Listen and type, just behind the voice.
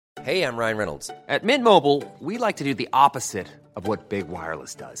Hey, I'm Ryan Reynolds. At Mint Mobile, we like to do the opposite of what Big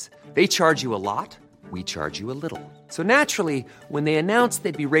Wireless does. They charge you a lot, we charge you a little. So naturally, when they announced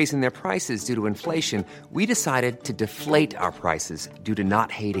they'd be raising their prices due to inflation, we decided to deflate our prices due to not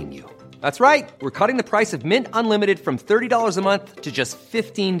hating you. That's right. We're cutting the price of Mint Unlimited from $30 a month to just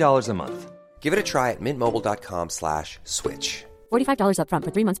 $15 a month. Give it a try at mintmobile.com/switch. $45 up front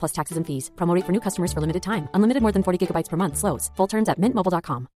for 3 months plus taxes and fees. Promo rate for new customers for limited time. Unlimited more than 40 gigabytes per month. Slows full terms at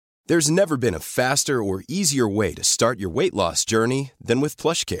mintmobile.com. There's never been a faster or easier way to start your weight loss journey than with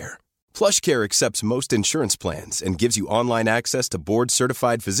PlushCare. PlushCare accepts most insurance plans and gives you online access to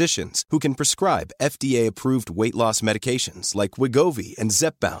board-certified physicians who can prescribe FDA-approved weight loss medications like Wegovy and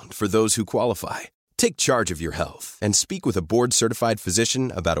Zepbound for those who qualify. Take charge of your health and speak with a board-certified physician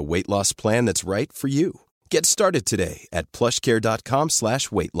about a weight loss plan that's right for you. Get started today at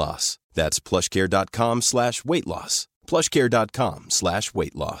plushcare.com/weight loss. That's plushcare.com/weight loss.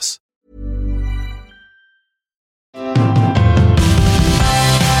 plushcare.com/weight loss.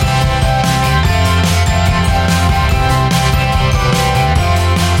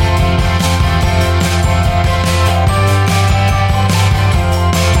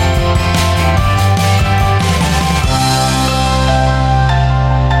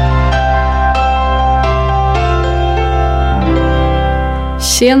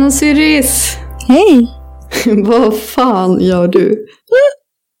 Tjena Syris! Hej! Vad fan gör du?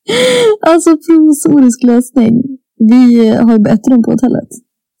 Alltså provisorisk lösning. Vi har ju bett rum på hotellet.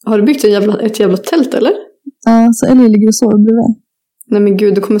 Har du byggt ett jävla tält eller? Ja, så Ellie ligger och sover bredvid. Nej men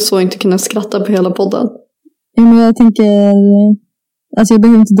gud, du kommer så inte kunna skratta på hela podden. Ja, men jag tänker... Alltså jag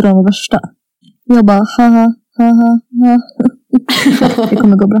behöver inte dra det värsta. Jag bara haha. Det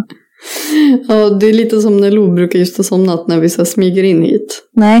kommer gå bra. Ja, det är lite som när Lo brukar just ha somnat när vi så smyger in hit.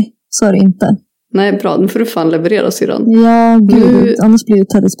 Nej, så är det inte. Nej, bra. Nu får du fan leverera, syrran. Ja, gud. Annars blir det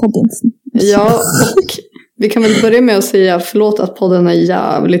Terris-podd inte. Ja, och vi kan väl börja med att säga förlåt att podden är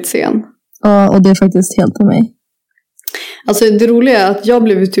jävligt sen. Ja, och det är faktiskt helt på mig. Alltså det roliga är att jag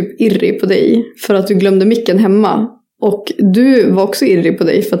blev typ irrig på dig för att du glömde micken hemma. Och du var också irrig på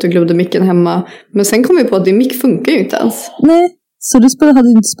dig för att du glömde micken hemma. Men sen kom vi på att din mick funkar ju inte ens. Nej, så det hade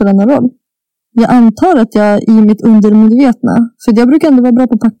inte spelat någon roll. Jag antar att jag i mitt undermedvetna, för jag brukar ändå vara bra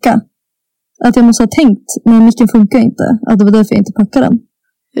på att packa, att jag måste ha tänkt, men micken funkar inte. Att det var därför jag inte packade den.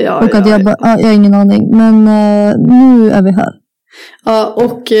 Ja, och att jag har ingen aning. Men nu är vi här. Ja,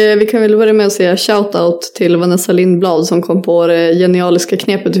 och vi kan väl börja med att säga shoutout till Vanessa Lindblad som kom på det genialiska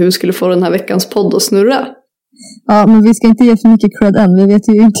knepet hur vi skulle få den här veckans podd att snurra. Ja, men vi ska inte ge för mycket cred än. Vi vet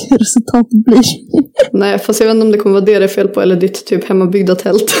ju inte hur resultatet blir. Nej, fast jag vet inte om det kommer vara det är fel på eller ditt typ hemmabyggda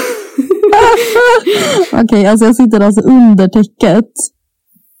tält. Okej, alltså jag sitter alltså under täcket.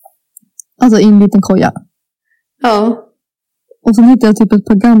 Alltså i en liten koja. Ja. Och så hittar jag typ ett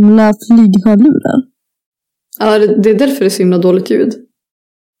par gamla flyghörlurar. Ja, det är därför det är så himla dåligt ljud.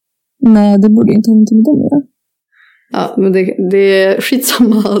 Nej, det borde inte ha någonting med dem att göra. Ja, men det är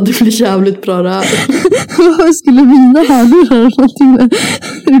skitsamma. Det blir jävligt bra det här. Vad skulle mina hörlurar ha någonting med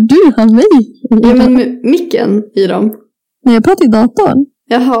hur du har mig? Ja, men micken i dem. Nej, jag pratar i datorn.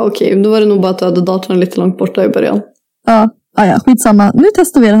 Jaha, okej. Då var det nog bara att du hade datorn lite långt borta i början. Ja, skitsamma. Nu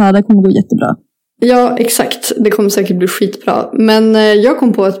testar vi det här. Det kommer gå jättebra. Ja, exakt. Det kommer säkert bli skitbra. Men jag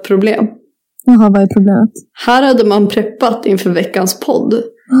kom på ett problem. Jaha, vad är problemet? Här hade man preppat inför veckans podd.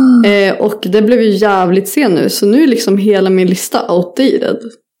 Och det blev ju jävligt sen nu. Så nu är liksom hela min lista outdated.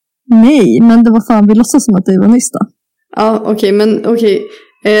 Nej, men det var fan, vi låtsas som att det var nyss då. Ja, okej.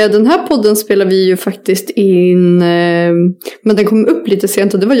 Den här podden spelar vi ju faktiskt in. Men den kom upp lite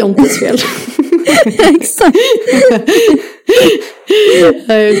sent och det var Jontes fel. Exakt.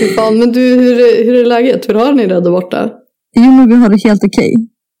 Fan, men du, hur är läget? Hur har ni det där borta? Jo, men vi har det helt okej.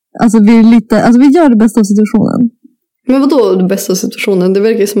 Alltså vi gör det bästa av situationen. Men vadå den bästa situationen? Det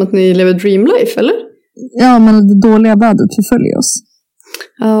verkar som att ni lever dream life, eller? Ja, men det dåliga vädret förföljer oss.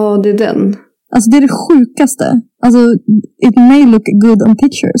 Ja, det är den. Alltså det är det sjukaste. Alltså it may look good on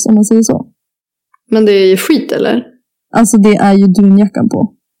pictures, om man säger så. Men det är ju skit, eller? Alltså det är ju dunjackan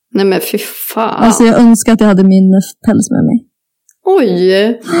på. Nej men fy fan. Alltså jag önskar att jag hade min päls med mig.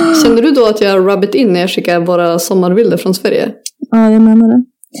 Oj, känner du då att jag rubbit in när jag skickar våra sommarbilder från Sverige? Ja, jag menar det.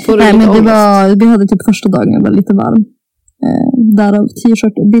 Nej, men vi hade typ första dagen, jag var lite varm. Därav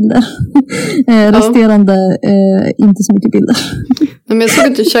t-shirt-bilder. Resterande inte så mycket bilder. Nej, men jag såg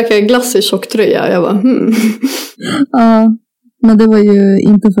att du käkade glass i tjocktröja. Jag bara Ja, men det var ju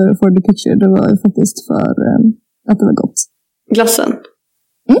inte for the picture. Det var ju faktiskt för att det var gott. Glassen?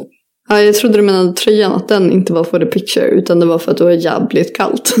 Mm. Ja, jag trodde du menade tröjan, att den inte var for the picture, utan det var för att det var jävligt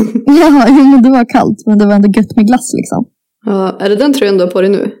kallt. Ja, men det var kallt, men det var ändå gött med glass liksom. Ja, är det den tröjan du har på dig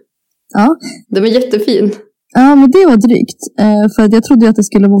nu? Ja. Den var jättefin. Ja, men det var drygt. För att jag trodde att det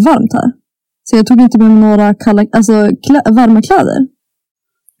skulle vara varmt här. Så jag tog inte med några varma kläder.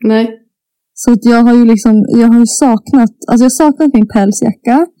 Nej. Så att jag har ju saknat, alltså jag har saknat min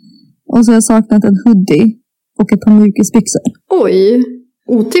pälsjacka. Och så har jag saknat en hoodie och ett par mjukisbyxor. Oj,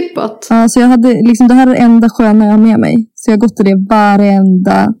 otippat. Ja, så jag hade liksom, det här är det enda sköna jag har med mig. Så jag har gått till det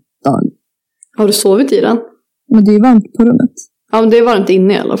varenda dag. Har du sovit i den? Men det är varmt på rummet. Ja, men det är varmt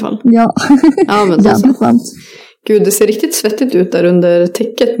inne i alla fall. Ja, Ja, men jävligt varmt. Gud, det ser riktigt svettigt ut där under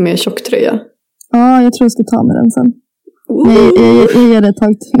täcket med tjocktröja. Ja, jag tror jag ska ta med den sen. Jag ger det ett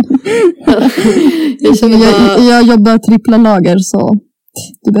tag till. jag jobbar trippla lager, så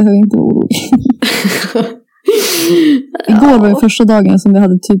du behöver inte vara orolig. Igår var ju första dagen som vi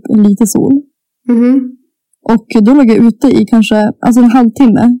hade typ lite sol. Mm-hmm. Och då låg jag ute i kanske en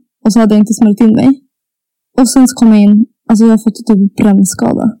halvtimme. Och så hade jag inte smält in mig. Och sen så kom jag in. Alltså jag har fått typ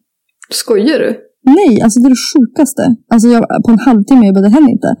brännskada. Skojar du? Nej, alltså det är det sjukaste. Alltså på en halvtimme jobbade det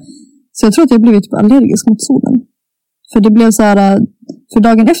henne inte. Så jag tror att jag blivit typ allergisk mot solen. För det blev så här. För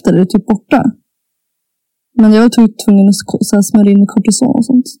dagen efter är det typ borta. Men jag var tvungen att smörja in kortison och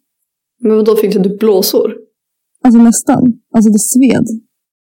sånt. Men vad då fick du blåsor? Alltså nästan. Alltså det sved.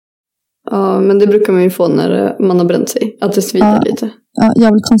 Ja, men det brukar man ju få när man har bränt sig. Att det svider lite. Ja,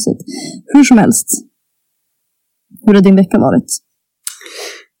 jävligt konstigt. Hur som helst. Hur har din vecka varit?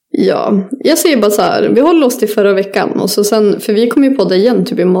 Ja, jag säger bara så här. Vi håller oss till förra veckan. Och så sen, för vi kommer ju på det igen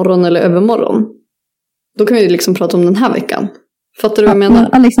typ imorgon eller övermorgon. Då kan vi liksom prata om den här veckan. Fattar du vad jag menar?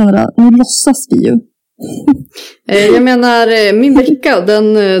 Men Alexandra, nu låtsas vi ju. Jag menar, min vecka,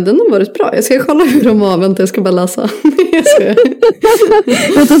 den har varit bra. Jag ska kolla hur de var. Vänta, jag ska bara läsa.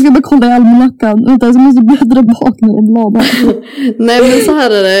 Jag ska bara kolla i almanackan. Vänta, jag måste bläddra bak när de bladen. Nej, men så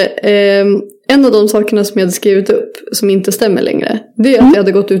här är det. En av de sakerna som jag hade skrivit upp som inte stämmer längre, det är att jag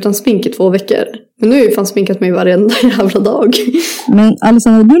hade gått utan smink i 2 veckor. Men nu har jag ju fan sminkat mig varenda jävla dag. Men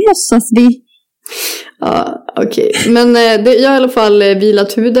Alexandra, nu låtsas vi. Ja, okej. Men jag har i alla fall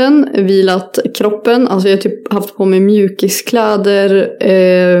vilat huden, vilat kroppen. Alltså jag har typ haft på mig mjukiskläder,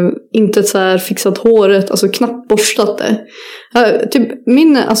 inte så här fixat håret, alltså knappt borstat det. Typ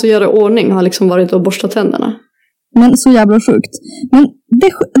min, alltså göra ordning har liksom varit att borsta tänderna. Men så jävla sjukt. Men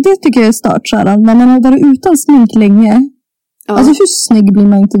det tycker jag är stört så här, när man har varit utan smink länge. Ja. Alltså hur snygg blir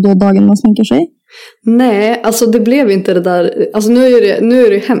man inte då dagen man sminkar sig? Nej, alltså det blev inte det där. Alltså nu är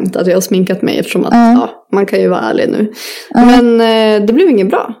det hänt att jag har sminkat mig eftersom att man kan ju vara ärlig nu. Men det blev inget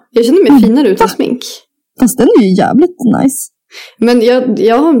bra. Jag kände mig finare utan smink. Fast den är ju jävligt nice. Men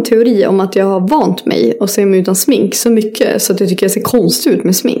jag har en teori om att jag har vant mig och ser mig utan smink så mycket så att jag tycker jag ser konstig ut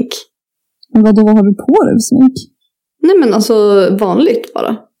med smink. Men vad har du på dig för smink? Nej, men alltså vanligt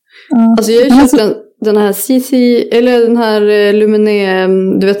bara. Alltså jag har köpt den här CC, eller den här Luminé,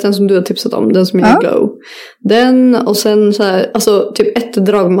 du vet den som du har tipsat om, den som är glow. Den, och sen så här, alltså typ ett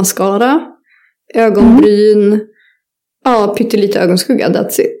drag mascara, ögonbryn, pyttelite ögonskugga,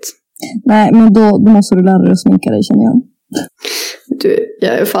 that's it. Nej, men då måste du lära dig att sminka dig, känner jag. Du,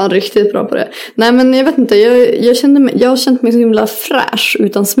 jag är fan riktigt bra på det. Nej, men jag vet inte, jag har känt mig så himla fräsch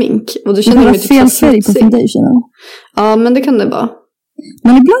utan smink. Och du känner mig typ fel färg på foundation. Ja, men det kan det vara.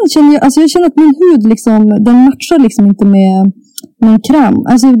 Men ibland känner jag känner att min hud liksom, den matchar liksom inte med kräm.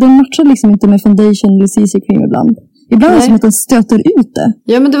 Alltså den matchar liksom inte med foundation eller CC-cream ibland. Ibland är det som att den stöter ut det.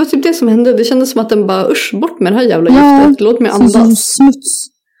 Ja, men det var typ det som hände. Det kändes som att den bara, bort med det här jävla giftet. Låt mig andas. Som smuts.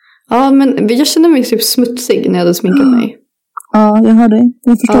 Ja, men jag kände mig typ smutsig när jag hade sminkat mig. Ja, jag hör dig.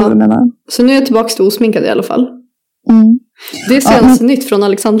 Jag förstår vad du menar. Så nu är jag tillbaka till osminkad i alla fall. Mm. Det är senaste nytt från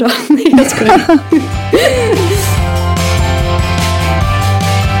Alexandra. Nej, jag skojar.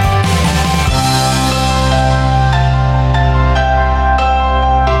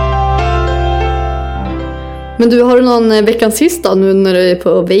 Men du, har du någon veckans hiss då, nu när du är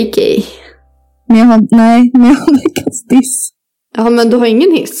på vacay? Men jag har veckans diss. Ja, men du har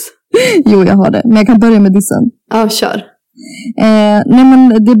ingen hiss? Jo, jag har det. Men jag kan börja med dissen. Ja, kör. Nej, men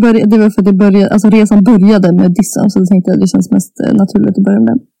det var för att det började, alltså resan började med dissen. Så jag tänkte att det känns mest naturligt att börja med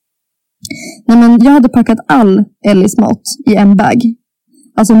det. Nej, men jag hade packat all Ellis mat i en bag.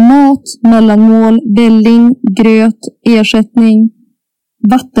 Alltså mat, mellanmål, välling, gröt, ersättning,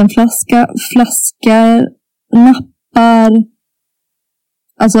 vattenflaska, flaskor, nappar.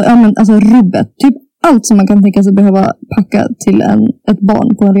 Alltså rubbet. Typ allt som man kan tänka sig behöva packa till ett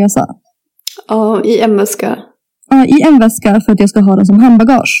barn på en resa. Ja, i en väska. Ja, i en väska för att jag ska ha den som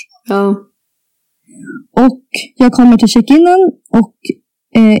handbagage. Ja. Och jag kommer till check-inen och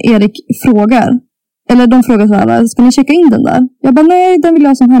Erik frågar. Eller de frågar så här, ska ni checka in den där? Jag bara, nej, den vill jag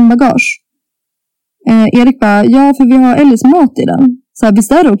ha som handbagage. Erik bara, ja, för vi har Ellis mat i den. Så här,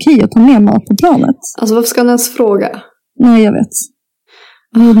 visst är det okej att ta med mat på planet? Alltså varför ska han ens fråga? Nej, jag vet.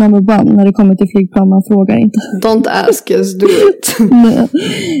 Number one, när det kommer till flygplan, man frågar inte. Don't ask us, do it.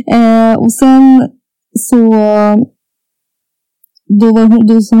 Och sen så då var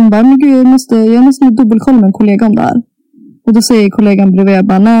hon bara, men gud, jag måste dubbelkolla med en kollega om det här. Och då säger kollegan bredvid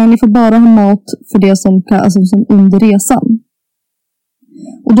bara, nej, ni får bara ha mat för det som under resan.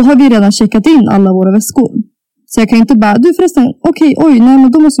 Och då har vi redan checkat in alla våra väskor. Så jag kan inte bara, du förresten, nej,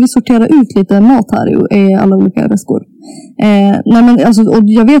 men då måste vi sortera ut lite mat här i alla olika väskor. Nej, men alltså, och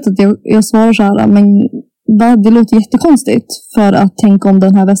jag vet att jag svarar så här, men det låter jättekonstigt för att tänka om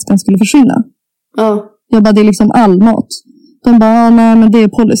den här väskan skulle försvinna. Ja. Jag bara, det är liksom all mat. De bara, nej, men det är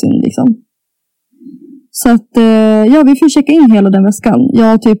policyn liksom. Så att, vi får checka in hela den väskan.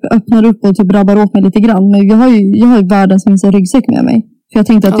 Jag typ öppnar upp och typ rabbar åt mig lite grann. Men jag har ju världens minsta ryggsäck med mig. För jag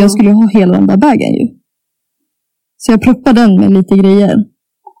tänkte att jag skulle ha hela den där bagen ju. Så jag proppar den med lite grejer.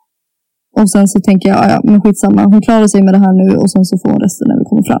 Och sen så tänker jag, men skitsamma. Hon klarar sig med det här nu och sen så får hon resten när vi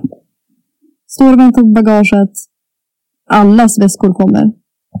kommer fram. Står och väntar på bagaget. Allas väskor kommer.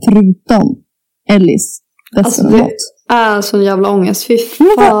 Förutom Ellis väska med mat. Det är sån jävla ångest. Fy fan.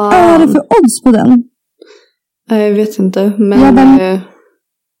 Men vad är det för odds på den? Jag vet inte. Men...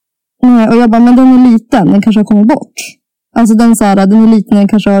 Nej, och jag bara, men den är liten. Den kanske har kommit bort. Alltså den är liten, den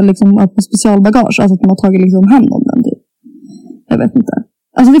kanske har liksom på specialbagage. Alltså att de har tagit liksom hand om den typ. Jag vet inte.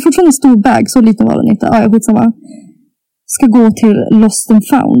 Alltså det är fortfarande en stor bag, så liten var den inte. Jag skitsamma. Ska gå till Lost and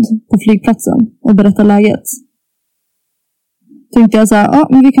Found på flygplatsen och berätta läget. Tänkte jag så här,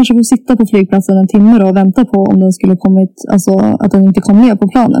 men vi kanske får sitta på flygplatsen en timme då och vänta på om den skulle kommit, alltså att den inte kom ner på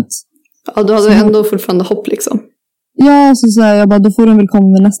planet. Ja, du hade så ändå fortfarande hopp liksom. Ja, så sa jag bara, då får den väl komma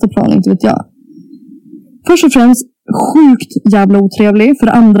med nästa plan, inte vet jag. Först och främst, sjukt jävla otrevlig. För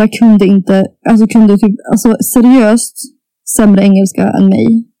det andra kunde typ, seriöst sämre engelska än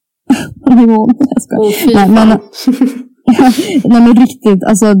mig. Nej, men riktigt,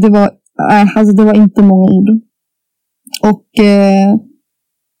 det var inte många ord. Och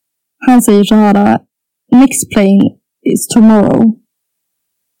han säger så här, next plane is tomorrow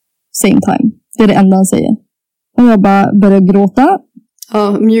same time. Det är det enda han säger. Och jag bara börjar gråta.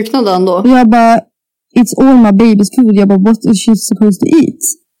 Ja, mjuknade han då? Och jag bara, it's all my baby's food. Jag bara, what is she supposed to eat?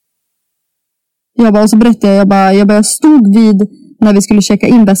 Jag bara, och så berättade jag stod vid när vi skulle checka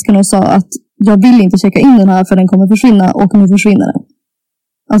in väskan och sa att jag vill inte checka in den här för den kommer försvinna, och nu försvinner den.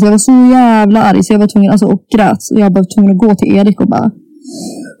 Alltså jag var så jävla arg så jag var tvungen, och grät. Så jag var tvungen att gå till Erik och bara,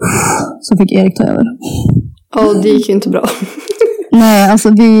 så fick Erik ta över. Ja, det gick ju inte bra. Nej, alltså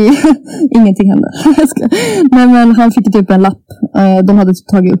ingenting hände. Men han fick typ en lapp. De hade typ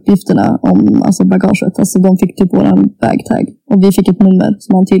tagit uppgifterna om bagaget. Alltså de fick typ våran bagtag. Och vi fick ett nummer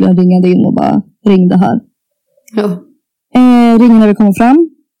som han tydligen ringade in och bara ringde här. Ja. Ringer när vi kommer fram.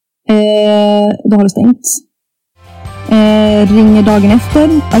 Då har det stängt. Ringer dagen efter.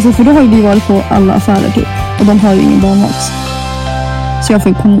 Alltså för då har ju vi varit på alla affärer typ. Och de har ju ingen barnmat. Så jag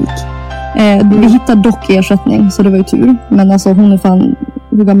får ju panik. Vi hittade dock ersättning, så det var ju tur. Men alltså hon är fan,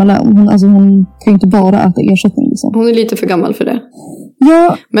 hur gammal är hon? Hon kan ju inte bara äta ersättning liksom. Hon är lite för gammal för det.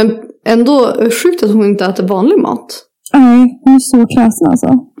 Ja. Men ändå sjukt att hon inte äter vanlig mat. Nej, hon är så kräsen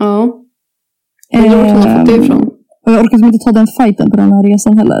alltså. Ja. Undrar vart hon har fått det ifrån. Och jag orkar inte ta den fighten på den här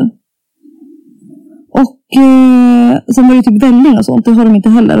resan heller. Och sen var det typ välling och sånt. Det har de inte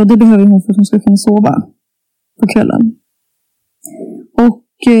heller. Och det behöver hon för att hon ska kunna sova på kvällen. Och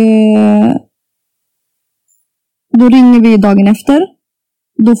då ringer vi dagen efter.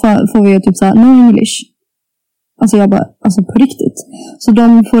 Då får vi typ såhär, no English. Alltså jag bara, på riktigt. Så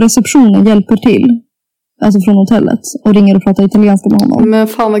de på receptionen hjälper till. Alltså från hotellet. Och ringer och pratar italienska med honom. Men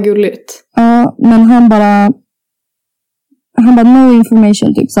fan vad gulligt. Ja, men han bara no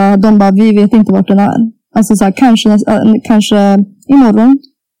information typ. Så de bara, vi vet inte vart den är. Alltså så här, kanske imorgon.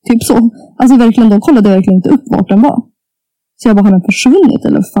 Typ så. Alltså verkligen, de kollade verkligen inte upp vart den var. Så jag bara, har den försvunnit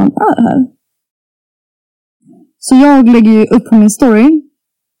eller vad fan är det här? Så jag lägger ju upp på min story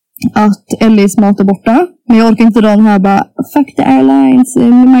att Ellis mat är borta. Men jag orkar inte dra den här bara, fuck the airlines,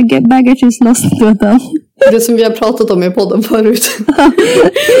 my baggage is lost. Det som vi har pratat om i podden förut.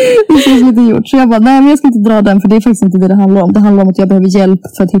 Det känns lite gjort. Så jag bara, nej men jag ska inte dra den, för det är faktiskt inte det handlar om. Det handlar om att jag behöver hjälp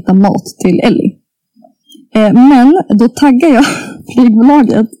för att hitta mat till Ellie. Men då taggar jag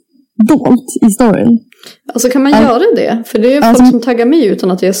flygbolaget dolt i storyn. Alltså kan man göra det? För det är folk som taggar mig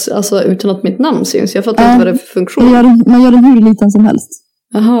utan att mitt namn syns. Jag fattar inte vad det är för funktion. Man gör den hur liten som helst.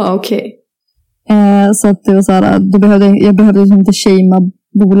 Jaha, okej. Så att det var så här, jag behövde inte shamea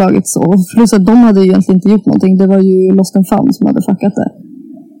bolaget så. Plus att de hade ju egentligen inte gjort någonting. Det var ju Lost and Found som hade fuckat det.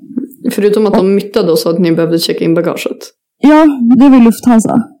 Förutom att de myttade och sa att ni behövde checka in bagaget. Ja, det var ju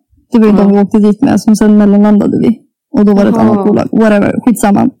Lufthansa. Det var ju de vi åkte dit med. Som sen mellanlandade vi. Och då var det ett annat bolag. Whatever,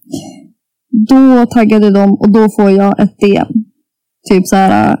 skitsamma. Då taggade de och då får jag ett DM. Typ så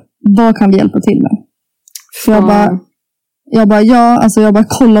här, vad kan vi hjälpa till med? Så jag bara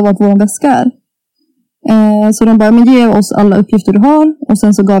kolla vad vår väska är. Så de bara, men ge oss alla uppgifter du har. Och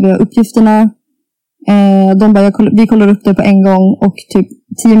sen så gav jag uppgifterna. De bara, vi kollar upp det på en gång. Och typ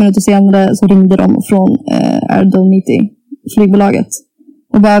 10 minuter senare så ringde de från Ardoniti, flygbolaget.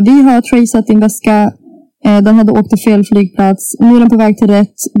 Och bara, vi har traceat din väska. Den hade åkt till fel flygplats. Nu är den på väg till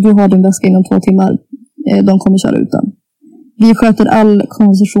rätt. Du har din väska inom 2 timmar. De kommer köra ut den. Vi sköter all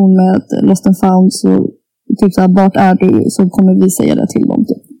konversation med Lost and Found. Så typ så här, vart är du? Så kommer vi säga det till dem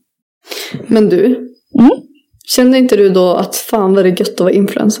typ. Men du, kände inte du då att fan var det gött att vara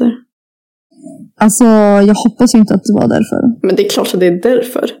influencer? Alltså, jag hoppas ju inte att det var därför. Men det är klart att det är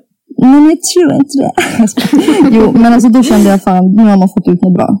därför. Men jag tror inte det. Jo, men alltså då kände jag fan, nu har man fått ut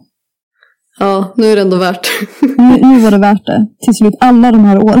något bra. Ja, nu är det ändå värt. nu var det värt det. Till slut, alla de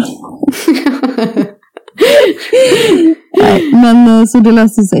här åren. Nej, men så det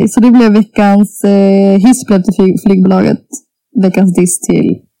löste sig. Så det blev veckans hiss blev till flygbolaget. Veckans diss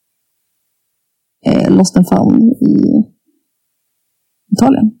till Lost and Found i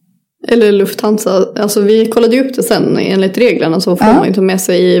Italien. Eller Lufthansa. Alltså vi kollade ju upp det sen. Enligt reglerna så får man ju ta med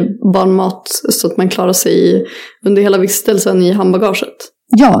sig barnmat så att man klarar sig under hela vistelsen i handbagaget.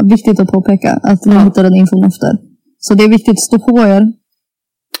 Ja, viktigt att påpeka att ni hittar den infon efter. Så det är viktigt att stå på er.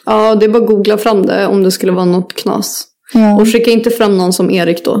 Ja, det är bara att googla fram det om det skulle vara något knas. Ja. Och skicka inte fram någon som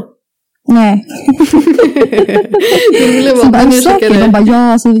Erik då. Nej. Så bara, de bara,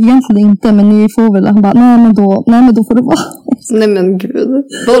 ja alltså egentligen inte, men ni får väl. Han bara, nej men då får det vara. Nej men gud,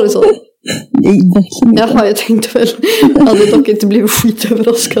 var det så? Nej, verkligen inte. Jaha, jag tänkte väl. Jag hade dock inte blivit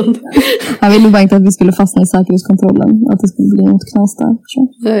skitöverraskad. Han ville bara inte att vi skulle fastna i säkerhetskontrollen. Att det skulle bli något knas där. Så.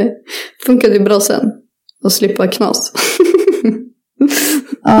 Nej, funkade ju bra sen. Att slippa knas.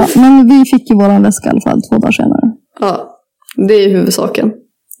 Ja, men vi fick ju våran väska i alla fall 2 dagar senare. Ja, det är huvudsaken.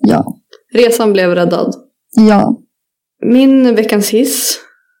 Ja. Resan blev räddad. Ja. Min veckans hiss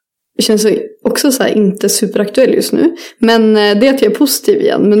känns också så här inte superaktuell just nu. Men det är att jag är positiv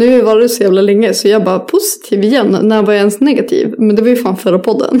igen. Men nu var det så jävla länge så jag bara positiv igen. När var jag ens negativ? Men det var ju fan förra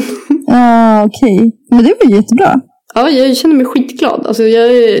podden. Ja, okej. Men det var jättebra. Ja, jag känner mig skitglad. Alltså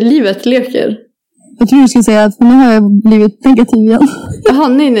livet leker. Jag tror du skulle säga att nu har jag blivit negativ igen. Jaha,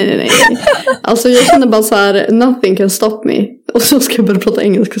 nej. Alltså jag känner bara så här, nothing can stop me. Och så ska jag börja prata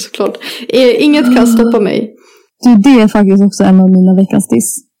engelska såklart. Inget kan stoppa mig. Du, det är faktiskt också en av mina veckans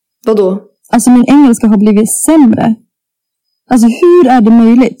diss. Vadå? Alltså min engelska har blivit sämre. Alltså hur är det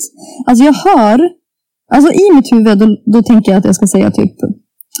möjligt? Alltså jag hör, alltså i mitt huvud då tänker jag att jag ska säga typ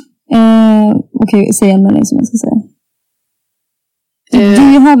okej, säg en mening som jag ska säga. Do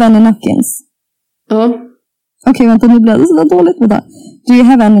you have any napkins? Ja. Okej, vänta, nu blev det så dåligt med det. Do you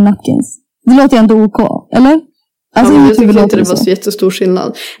have any napkins? Det låter ju ändå OK, eller? Alltså, ja, jag tycker inte det var så jättestor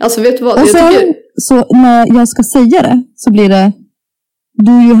skillnad. Alltså vet du vad? Och sen, så när jag ska säga det så blir det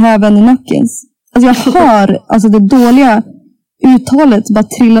do you have any napkins? Alltså jag hör alltså det dåliga uttalet bara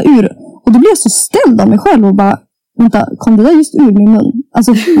trilla ur. Och då blir jag så ställd av mig själv och bara, vänta, kom det där just ur min mun?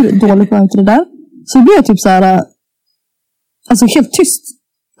 Alltså hur dåligt var inte det där? Så då blir jag typ så här, alltså helt tyst.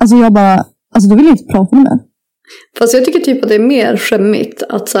 Alltså jag bara, alltså då vill jag inte prata med mig. Fast jag tycker typ att det är mer skämmigt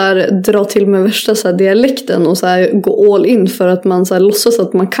att så här, dra till med värsta så här, dialekten och så här, gå all in för att man så här, låtsas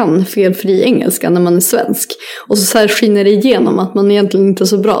att man kan felfri engelska när man är svensk. Och så här, skiner det igenom att man egentligen inte är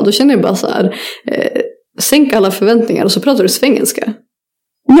så bra. Då känner jag bara så här, sänk alla förväntningar och så pratar du svengelska.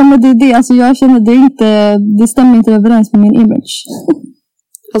 Ja men det är det, alltså jag känner det stämmer inte överens med min image.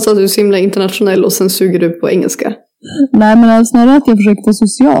 Alltså att du är så himla internationell och sen suger du på engelska. Nej men snarare att jag försöker vara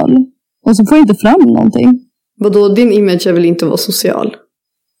social. Och så får jag inte fram någonting. Vadå, din image är väl inte att vara social?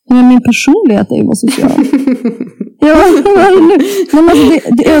 Men min personlighet är ju att vara social. Ja, men alltså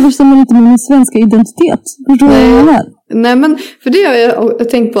det överstämmer inte med min svenska identitet. Förstår du vad jag menar? Nej, men för det har jag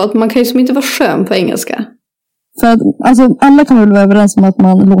tänkt på att man kan ju som inte vara skön på engelska. För att alltså, alla kan väl vara överens om att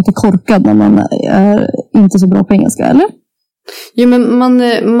man låter korkad när man är inte så bra på engelska, eller? Jo, men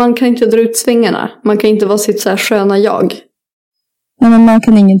man kan inte dra ut svängarna. Man kan inte vara sitt så här sköna jag. Nej, men man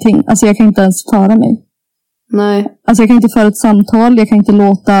kan ingenting. Alltså jag kan inte ens föra mig. Nej. Alltså jag kan inte föra ett samtal. Jag kan inte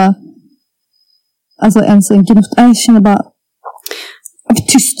låta alltså ens en gnutt. Jag känner bara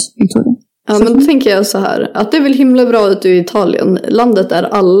tyst, Victoria. Ja, men då tänker jag så här. Att det är väl himla bra att du är i Italien. Landet där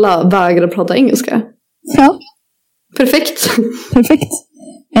alla vägrar prata engelska. Ja. Perfekt. Perfekt.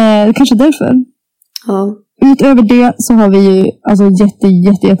 Kanske därför. Ja. Utöver det så har vi ju alltså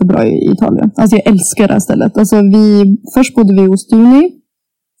jättebra i Italien. Alltså jag älskar det här stället. Alltså först bodde vi hos Duni,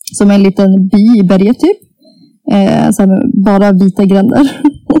 som är en liten by i berget typ. Så här, bara vita gränder.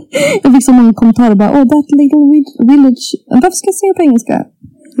 Jag fick så många kommentarer bara, that little village. Varför ska jag säga på engelska?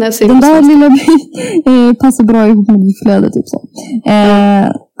 Den där lilla byn passar bra ihop med ditt flöde typ så.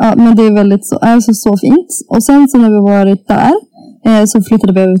 Ja, men det är väldigt så fint. Och sen så när vi varit där så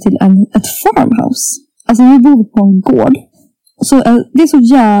flyttade vi över till ett farmhouse. Alltså vi bor på en gård. Så det är så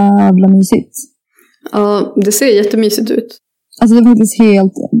jävla mysigt. Ja, det ser jättemysigt ut. Alltså det är faktiskt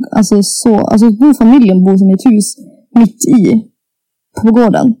helt, familjen bor som i ett hus mitt i på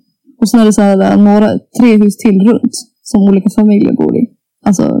gården. Och sen är det så här 3 hus till runt som olika familjer bor i.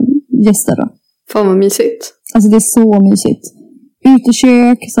 Alltså gäster då. Fan vad mysigt. Alltså det är så mysigt.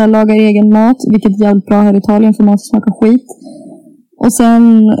 Utekök, så här, lagar egen mat, vilket är jävligt bra här i Italien för mat som smakar skit. Och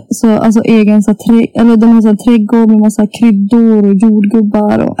sen så alltså egen så här, de har så här trädgård med massa kryddor och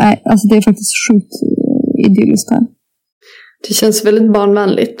jordgubbar och alltså det är faktiskt sjukt idylliskt här. Det känns väldigt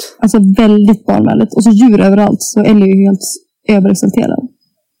barnvänligt. Alltså väldigt barnvänligt. Och så djur överallt. Så Ellie är ju helt överexalterad.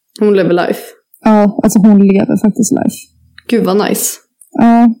 Hon lever life. Ja, alltså hon lever faktiskt life. Gud vad nice.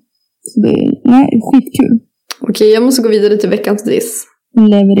 Ja, så det är skitkul. Okej, jag måste gå vidare till veckans diss.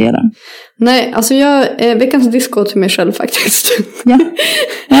 Leverera. Nej, alltså veckans diss går till mig själv faktiskt. Ja.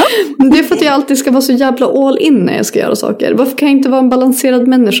 Det är för att jag alltid ska vara så jävla all in när jag ska göra saker. Varför kan jag inte vara en balanserad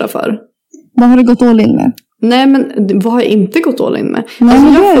människa för? Vad har du gått all in med? Nej, men vad har jag inte gått all in med? Nej,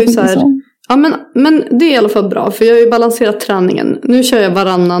 alltså, men jag får ju så här. Ja, men det är i alla fall bra. För jag har ju balanserat träningen. Nu kör jag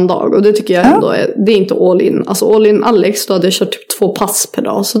varannan dag. Och det tycker jag ändå det är inte all in. Alltså all in Alex, då hade jag kört typ 2 pass per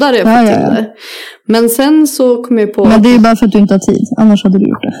dag. Så där är jag fått till det. Men sen så kom jag på... Men det är ju bara för att du inte har tid. Annars hade du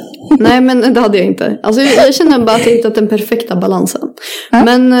gjort det. Nej, men det hade jag inte. Alltså jag känner bara att jag hittat den perfekta balansen.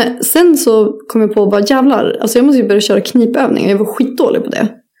 Men sen så kom jag på bara jävlar. Alltså jag måste ju börja köra knipövningar. Jag var skitdålig på det.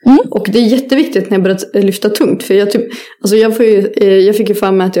 Och det är jätteviktigt när jag börjar lyfta tungt. För jag fick ju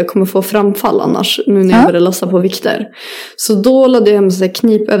för mig att jag kommer få framfall annars. Nu när jag börjar lassa på vikter. Så då laddade jag hem en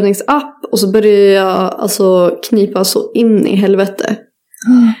knipövningsapp. Och så började jag alltså knipa så in i helvete.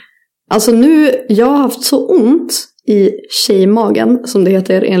 Alltså nu, jag har haft så ont i tjejmagen, som det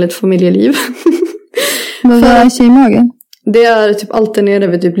heter enligt familjeliv. Vad är tjejmagen? Det är typ allt där nere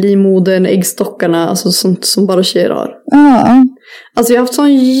vid typ livmodern, äggstockarna, alltså sånt som bara tjejer har. Alltså jag har haft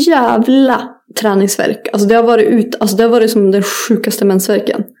sån jävla träningsvärk. Alltså det har varit som den sjukaste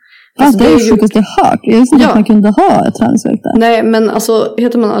mensvärken. Alltså det är det sjukaste jag hört. Jag visste inte att man kunde ha ett träningsvärk där. Nej, men alltså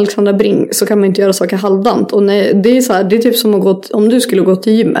heter man Alexandra Bring så kan man inte göra saker halvdant. Och nej, det är så här, det är typ som att om du skulle gå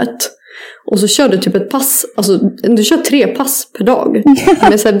till gymmet. Och så kör du typ ett pass, alltså du kör 3 pass per dag.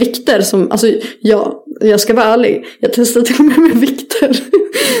 Med så här vikter som, alltså jag ska vara ärlig. Jag testar till och med vikter.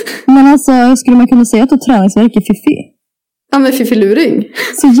 Men alltså, skulle man kunna säga att ett träningsvärk är fiffi? Ja, men fiffiluring.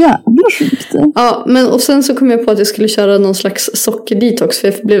 Så jävla sjukt. Ja, men och sen så kom jag på att jag skulle köra någon slags sockerdetox. För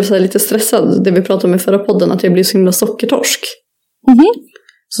jag blev så här lite stressad. Det vi pratade om i förra podden, att jag blev så himla sockertorsk.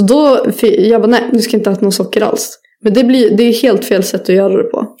 Så då, jag bara nej, du ska inte äta någon socker alls. Men det är helt fel sätt att göra det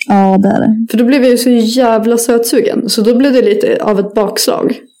på. Ja, det är det. För då blev jag ju så jävla sötsugen. Så då blev det lite av ett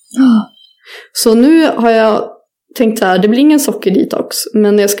bakslag. Så nu har jag tänkt så här, det blir ingen sockerdetox.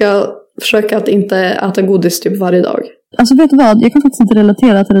 Men jag ska försöka att inte äta godis typ varje dag. Alltså vet du vad, jag kan faktiskt inte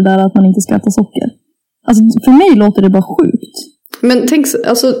relatera till det där att man inte ska äta socker. Alltså för mig låter det bara sjukt. Men tänk,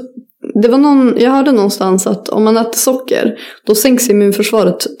 alltså det var jag hörde någonstans att om man äter socker, då sänks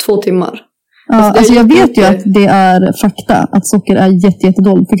immunförsvaret 2 timmar. Ja, alltså jag vet ju att det är fakta att socker är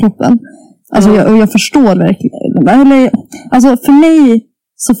jättedåligt för kroppen. Alltså jag förstår verkligen. Alltså för mig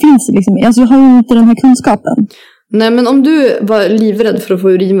så finns det liksom, alltså jag har ju inte den här kunskapen. Nej, men om du var livrädd för att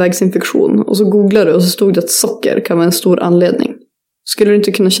få urinvägsinfektion och så googlar du och så stod det att socker kan vara en stor anledning. Skulle du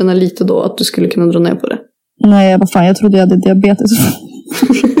inte kunna känna lite då att du skulle kunna dra ner på det? Nej, vad fan, jag trodde jag hade diabetes.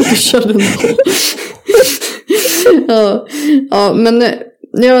 Du körde ändå. Ja, men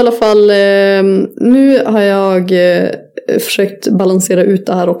i alla fall, nu har jag försökt balansera ut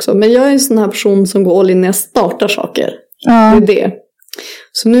det här också. Men jag är en sån här person som går all in när jag startar saker. Det är det.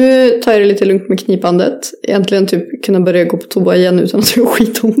 Så nu tar jag det lite lugnt med knipandet. Egentligen typ kunna börja gå på toa igen utan att det gör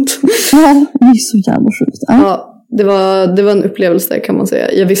skitont. Ja, det är så jävla sjukt. Ja, det var en upplevelse kan man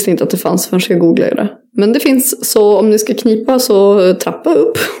säga. Jag visste inte att det fanns förrän jag googlade det. Men det finns, så om ni ska knipa så trappa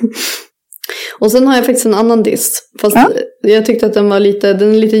upp. Och sen har jag faktiskt en annan diss. Fast jag tyckte att den är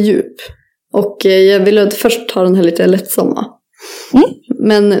lite djup. Och jag ville först ta den här lite lättsamma.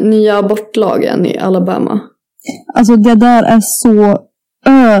 Men nya abortlagen i Alabama. Alltså det där är så...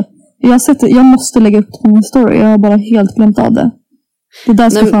 Jag måste lägga upp det på min story. Jag har bara helt glömt av det. Det där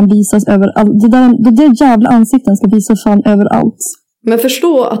ska fan visas överallt. Det där jävla ansikten ska visas fan överallt. Men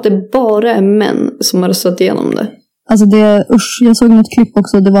förstå att det bara är män som har röstat igenom det. Alltså jag såg något klipp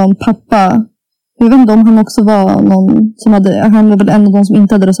också. Det var en pappa. Jag vet inte om han också var någon som han var väl en av de som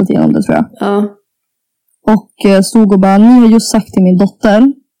inte hade röstat igenom det, tror jag. Ja. Och stod och bara, ni har just sagt till min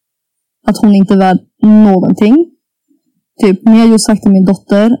dotter att hon inte är värd någonting. Typ, ni har just sagt till min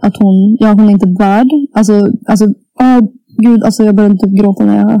dotter att hon är inte värd. Gud, jag började typ gråta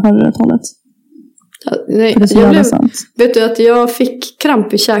när jag hörde det talet. Ja, nej, vet du att jag fick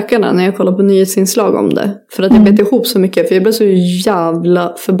kramp i käkarna när jag kollade på nyhetsinslag om det. För att jag bet ihop så mycket, för jag blev så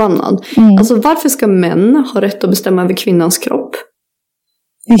jävla förbannad. Alltså varför ska män ha rätt att bestämma över kvinnans kropp?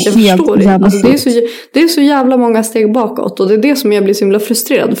 Jag förstår det. Alltså, det är så jävla många steg bakåt. Och det är det som jag blir så himla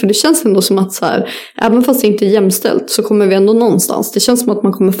frustrerad. För det känns ändå som att så här, även fast det inte är jämställt, så kommer vi ändå någonstans. Det känns som att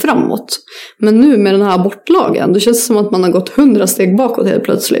man kommer framåt. Men nu med den här abortlagen, det känns som att man har gått 100 steg bakåt helt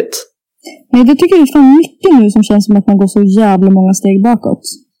plötsligt. Nej, det tycker jag är fan mycket nu som känns som att man går så jävla många steg bakåt.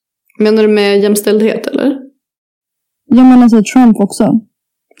 Menar du med jämställdhet, eller? Ja, men alltså Trump också.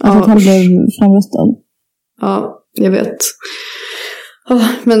 Alltså att han blev framröstad. Ja, jag vet.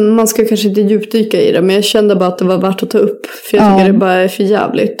 Men man ska kanske inte djupdyka i det. Men jag kände bara att det var värt att ta upp. För jag tycker det bara är för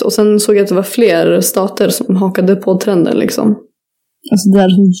jävligt. Och sen såg jag att det var fler stater som hakade på trenden liksom. Alltså det är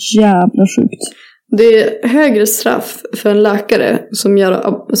så jävla sjukt. Det är högre straff för en läkare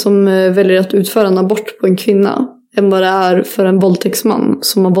som väljer att utföra en abort på en kvinna än vad det är för en våldtäktsman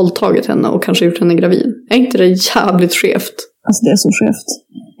som har våldtagit henne och kanske gjort henne gravid. Är inte det jävligt skevt? Alltså det är så skevt.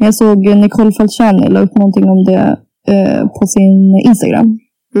 Jag såg Nicole Falciani la upp någonting om det på sin Instagram.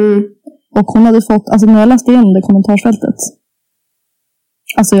 Och hon hade fått, alltså när jag läste igenom det kommentarsfältet,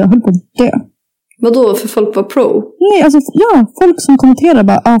 alltså jag höll på att dö. Vadå, för folk var pro? Nej, alltså folk som kommenterar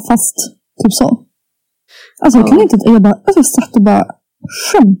bara, fast typ så. Alltså jag kan inte, jag satt och bara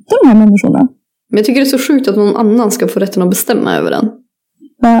skämtar de här människorna. Men jag tycker det är så sjukt att någon annan ska få rätten att bestämma över den.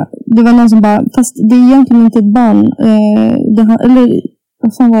 Det var någon som bara, fast det är egentligen inte ett barn. Eller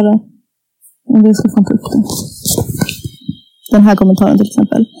vad fan var det? Jag ska fan ta upp det. Den här kommentaren till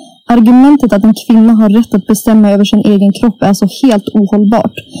exempel. Argumentet att en kvinna har rätt att bestämma över sin egen kropp är alltså helt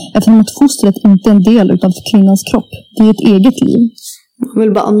ohållbart. Eftersom att fostret inte är en del av kvinnans kropp. Det är ett eget liv. Jag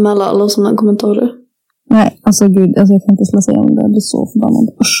vill bara anmäla alla sådana kommentarer. Nej, alltså gud, jag kan inte slå säga om det. Jag blir så förbannad.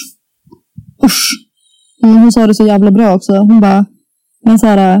 Usch. Men hon sa det så jävla bra också. Hon bara, men så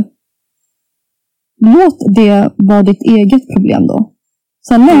här, låt det vara ditt eget problem då.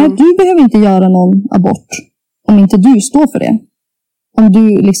 Så nej, du behöver inte göra någon abort om inte du står för det. Om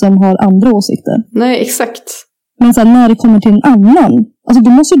du liksom har andra åsikter. Nej, exakt. Men så här, när det kommer till en annan, alltså då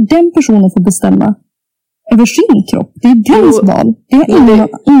måste ju den personen få bestämma över sin kropp. Det är dens val. Det har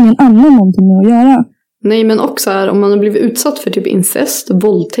ingen annan någonting med att göra. Nej, men också här, om man har blivit utsatt för typ incest,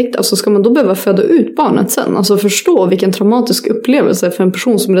 våldtäkt, alltså ska man då behöva föda ut barnet sen? Alltså förstå vilken traumatisk upplevelse för en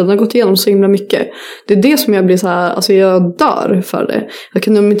person som redan har gått igenom så himla mycket. Det är det som jag blir så här, alltså jag dör för det. Jag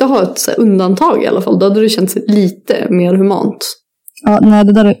kan inte ha ett så här undantag i alla fall, då hade det känts lite mer humant. Ja, nej,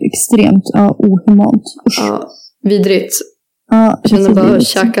 det där är extremt ohumant. Usch. Ja, vidrigt. Ja, jag känner bara att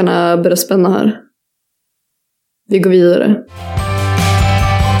käkarna börjar spänna här. Vi går vidare.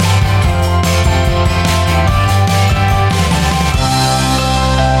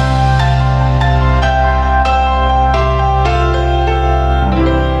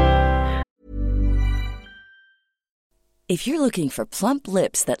 If you're looking for plump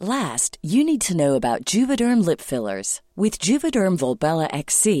lips that last, you need to know about Juvederm lip fillers. With Juvederm Volbella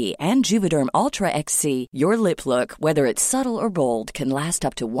XC and Juvederm Ultra XC, your lip look, whether it's subtle or bold, can last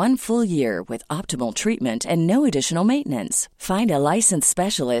up to 1 full year with optimal treatment and no additional maintenance. Find a licensed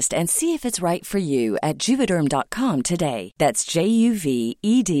specialist and see if it's right for you at Juvederm.com today. That's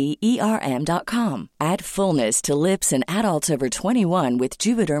JUVEDERM.com. Add fullness to lips in adults over 21 with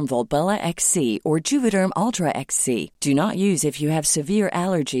Juvederm Volbella XC or Juvederm Ultra XC. Do not use if you have severe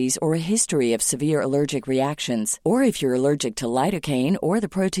allergies or a history of severe allergic reactions, or if you're allergic to lidocaine or the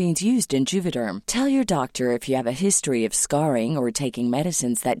proteins used in Juvederm. Tell your doctor if you have a history of scarring or taking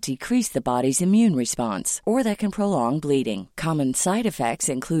medicines that decrease the body's immune response or that can prolong bleeding. Common side effects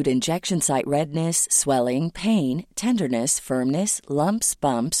include injection site redness, swelling, pain, tenderness, firmness, lumps,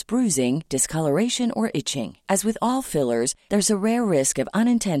 bumps, bruising, discoloration, or itching. As with all fillers, there's a rare risk of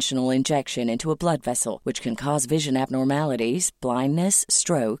unintentional injection into a blood vessel, which can cause vision abnormalities, blindness,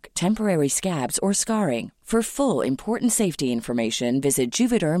 stroke, temporary scabs, or scarring. For full, important safety information, visit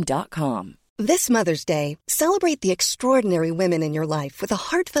Juvederm.com. This Mother's Day, celebrate the extraordinary women in your life with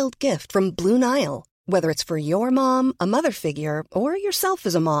a heartfelt gift from Blue Nile. Whether it's for your mom, a mother figure, or yourself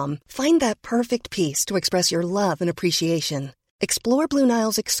as a mom, find that perfect piece to express your love and appreciation. Explore Blue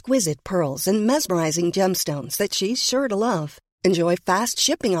Nile's exquisite pearls and mesmerizing gemstones that she's sure to love. Enjoy fast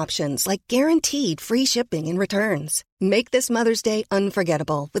shipping options like guaranteed free shipping and returns. Make this Mother's Day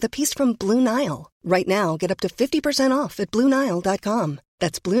unforgettable with a piece from Blue Nile. Right now, get up to 50% off at BlueNile.com.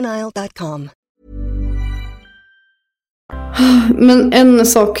 That's BlueNile.com. Men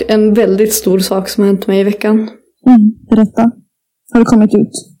en väldigt stor sak som har hänt mig i veckan. Berätta. Har det kommit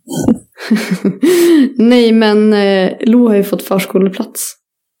ut? Nej, men Lo har ju fått förskoleplats.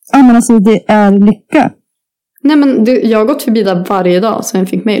 Ja, men alltså det är lycka. Nej, men jag har gått förbi där varje dag sen jag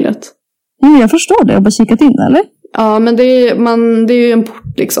fick mejlet. Ja, jag förstår det. Jag har bara kikat in, eller? Ja, men det är ju en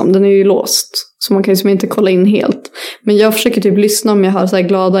port liksom. Den är ju låst. Så man kan ju som inte kolla in helt. Men jag försöker typ lyssna om jag hör så här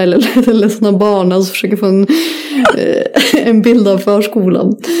glada eller ledsna barn. Alltså försöker få en bild av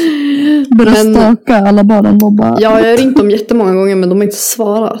förskolan. Börja staka alla barnen mobba. Ja, jag har ringt dem jättemånga gånger men de har inte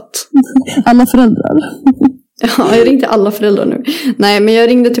svarat. Alla föräldrar. Ja, jag ringde alla föräldrar nu. Nej, men jag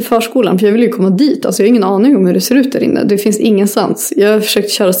ringde till förskolan för jag vill ju komma dit. Alltså jag har ingen aning om hur det ser ut där inne. Det finns ingenstans. Jag har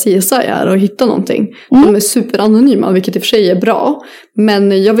försökt köra CSI här och hitta någonting. De är superanonyma, vilket i och för sig är bra.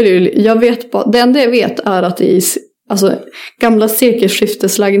 Men jag vet bara, det enda jag vet är att det är alltså, gamla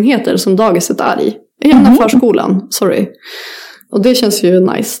sekelskifteslägenheter som dagiset är i. I den här förskolan, sorry. Och det känns ju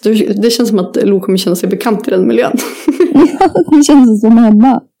nice. Det känns som att Lo kommer känna sig bekant i den miljön. Ja, det känns som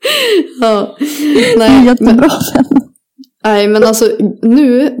hemma. Ja. Nej, jättebra. Nej, men alltså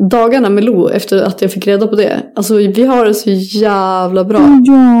nu, dagarna med Lo efter att jag fick reda på det. Alltså vi har det så jävla bra.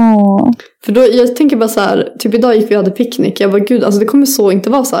 Ja. För då, jag tänker bara så här, typ idag gick vi och hade picknick. Jag bara, gud, alltså det kommer så inte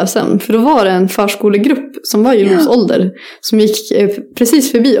vara så här sen. För då var det en förskolegrupp som var i Los ålder. Som gick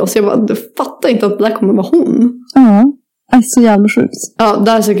precis förbi oss. Jag bara, fattar inte att det där kommer vara hon. Ja. Det är så jävla sjukt. Ja,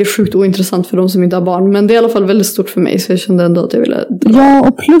 det är säkert sjukt ointressant för de som inte har barn. Men det är i alla fall väldigt stort för mig. Så jag kände ändå att jag ville dra. Ja,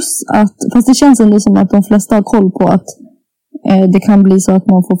 och plus att, fast det känns ändå som att de flesta har koll på att det kan bli så att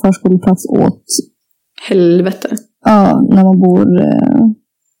man får förskoleplats åt helvete. Ja, när man bor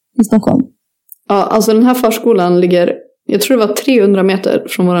i Stockholm. Ja, alltså den här förskolan ligger, jag tror det var 300 meter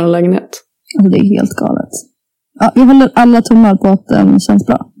från vår lägenhet. Alltså det är helt galet. Ja, jag håller alla tummar på att den känns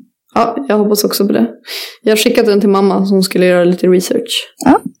bra. Ja, jag hoppas också på det. Jag skickade den till mamma som skulle göra lite research.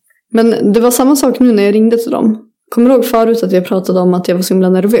 Ja. Men det var samma sak nu när jag ringde till dem. Kommer du ihåg förut att jag pratade om att jag var så himla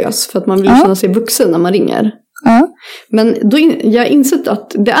nervös för att man vill känna sig vuxen när man ringer? Ja. Men då jag har insett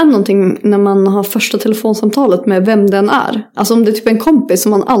att det är någonting när man har första telefonsamtalet med vem den är. Alltså om det är typ en kompis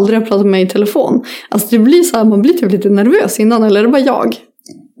som man aldrig har pratat med i telefon. Alltså det blir så här, man blir typ lite nervös innan, eller är det bara jag?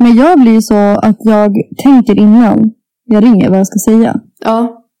 Men jag blir så att jag tänker innan jag ringer vad jag ska säga.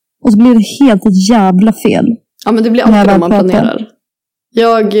 Ja. Och så blir det helt ett jävla fel. Ja, men det blir alltid om man planerar.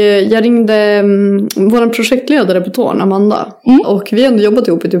 Jag ringde vår projektledare på Torn, Amanda. Och vi har ändå jobbat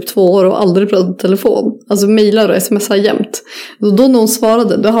ihop i typ 2 år och aldrig pratat telefon. Alltså mejlar och smsar jämt. Och då när hon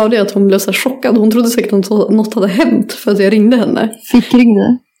svarade, då hörde jag att hon blev så chockad. Hon trodde säkert att något hade hänt för att jag ringde henne. Fick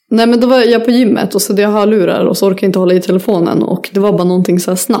ringde? Nej, men då var jag på gymmet och så hade jag hörlurar och så orkade jag inte hålla i telefonen. Och det var bara någonting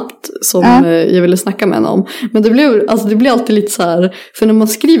så här snabbt som jag ville snacka med henne om. Men det blir alltid lite så här, för när man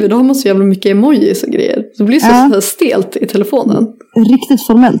skriver då har man så jävla mycket emojis och grejer. Det blir så här stelt i telefonen. Riktigt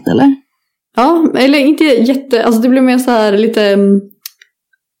formellt, eller? Ja, eller inte jätte, alltså det blir mer så här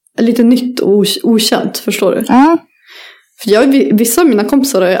lite nytt och okänt, förstår du? Ja. För vissa av mina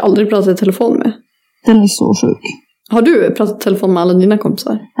kompisar har jag aldrig pratat i telefon med. Den är så sjuk. Har du pratat i telefon med alla dina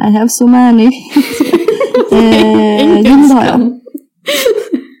kompisar? I have so many. Ingen har jag.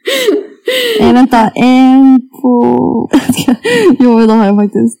 Vänta, Jo, det har jag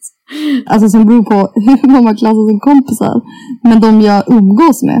faktiskt. Alltså som beror på hur många klassar som kompisar. Men de jag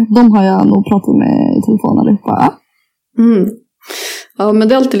umgås med, de har jag nog pratat med i telefon allihopa. Ja, men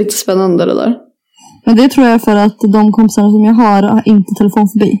det är alltid lite spännande det där. Men det tror jag för att de kompisar som jag har inte telefon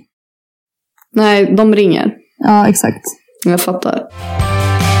förbi. Nej, de ringer. Ja, exakt. Jag fattar.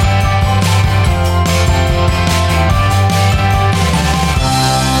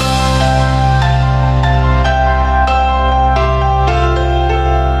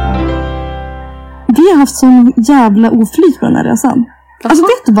 Vi har haft sån jävla oflyt på den här resan. Alltså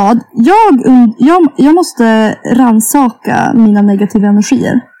vet du vad? Jag måste ransaka mina negativa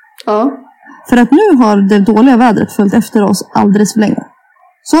energier. Ja. För att nu har det dåliga vädret följt efter oss alldeles för länge.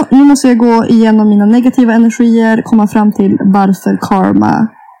 Så nu måste jag gå igenom mina negativa energier, komma fram till varför karma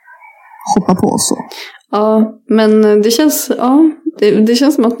hoppar på så. Ja, men det känns, det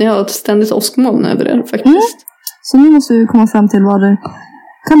känns som att ni har ett ständigt åskmoln över er faktiskt. Så nu måste vi komma fram till vad det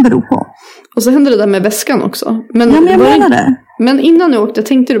kan bero på. Och så händer det där med väskan också. Men jag menar det. Men innan du åkte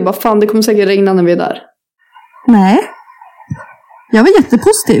tänkte du bara, fan det kommer säkert regna när vi är där. Nej. Jag var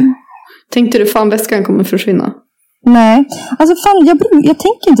jättepositiv. Tänkte du, fan väskan kommer försvinna? Nej, alltså fan, jag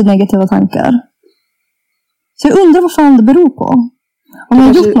tänker inte negativa tankar. Så jag undrar vad fan det beror på. Om jag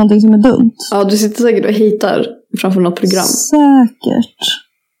har gjort någonting som är dumt. Ja, du sitter säkert och hatar framför något program. Säkert.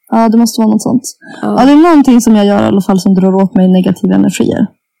 Ja, det måste vara något sånt. Ja, det är någonting som jag gör i alla fall som drar åt mig negativa energier.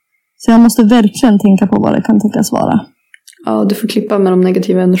 Så jag måste verkligen tänka på vad det kan tänkas vara. Ja, du får klippa med de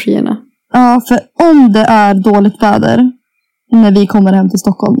negativa energierna. Ja, för om det är dåligt väder när vi kommer hem till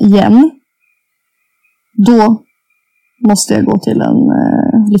Stockholm igen, då måste jag gå till en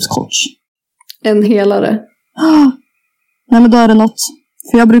livscoach. En helare? Nej, men då är det något.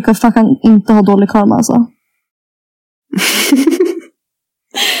 För jag brukar fucking inte ha dålig karma alltså.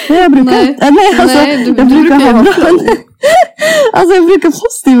 Jag brukar jag brukar ha bra. Alltså jag brukar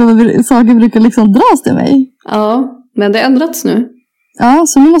positiva saker brukar liksom dras till mig. Ja, men det har ändrats nu. Ja,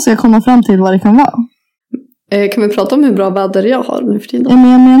 så nu måste jag komma fram till vad det kan vara. Kan vi prata om hur bra väder jag har nu för tiden? Ja,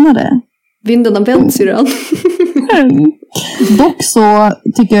 men jag menar det. Vinden har vänt sig redan. Dock så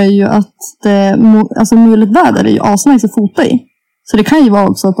tycker jag ju att alltså muligt väder är ju asnice att fota i. Så det kan ju vara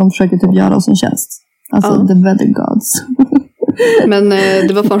också att de försöker typ göra oss en tjänst. Alltså the weather gods. Men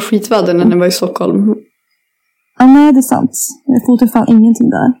det var fan skitväder när ni var i Stockholm. Ja, nej, det är sant. Jag fotar fan ingenting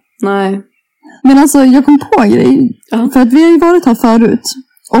där. Nej. Men alltså, jag kom på en grej. För att vi har ju varit här förut.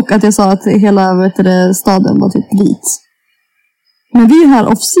 Och att jag sa att hela staden var typ vit. Men vi är här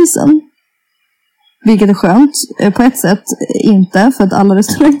off-season. Vilket är skönt. På ett sätt inte. För att alla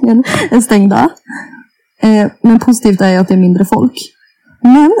restauranger är stängda. Men positivt är att det är mindre folk.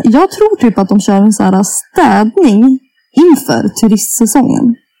 Men jag tror typ att de kör en så här städning inför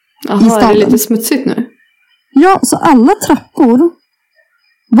turistsäsongen. Jaha, är det lite smutsigt nu? Ja, så alla trappor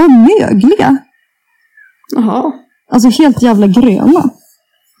var mögliga. Jaha. Alltså helt jävla gröna.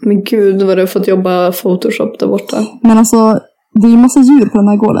 Men gud, vad du har fått jobba Photoshop där borta. Men alltså, det är ju massa djur på den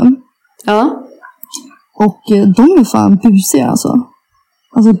här gården. Ja. Och de är fan busiga alltså.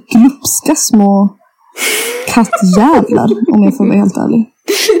 Alltså glupska små kattjävlar, om jag får vara helt ärlig.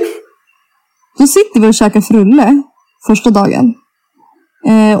 Då sitter vi och käkar frulle första dagen.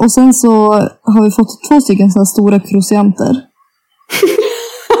 Och sen så har vi fått 2 stycken sådana stora krucianter.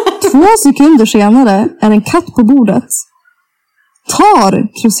 2 sekunder senare är en katt på bordet.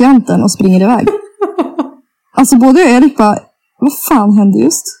 Tar krucianten och springer iväg. Alltså både jag och Erik bara, vad fan hände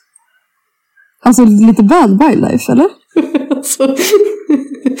just? Alltså lite bad wildlife, eller? Alltså.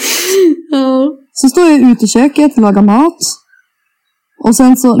 Ja. Så står jag ute i köket och lagar mat. Och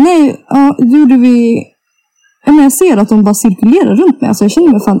sen så, gjorde vi... Men jag ser att de bara cirkulerar runt mig. Alltså jag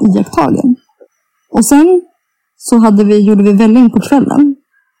känner mig fan iakttagen. Och sen så gjorde vi välling på kvällen.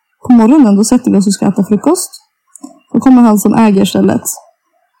 På morgonen då sätter vi oss och ska äta frukost. Då kommer han som äger stället.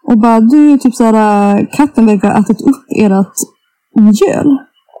 Och bara, du typ såhär, katten verkar ha ätit upp ert mjöl.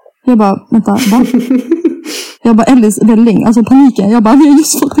 Jag bara, vänta, va? Jag bara, Ellis välling, alltså paniken. Jag bara, vi har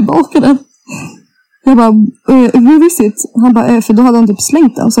just fått tillbaka den. Jag bara, hur is it? Han bara, för då hade han typ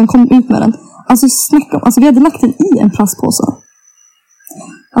slängt den och sen kom ut med den. Alltså snacka om, alltså vi hade lagt den i en plastpåse.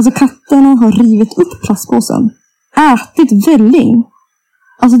 Alltså katterna har rivit upp plastpåsen. Ätit välling.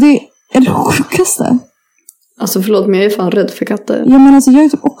 Alltså det är det sjukaste. Alltså förlåt, men jag är fan rädd för katter. Ja, men alltså jag är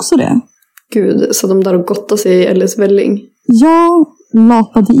typ också det. Gud, så de där och gottade sig i Ellis välling. Jag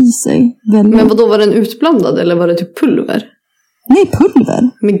lapade i sig välling. Men vadå, var den utblandad eller var det typ pulver? Nej, pulver.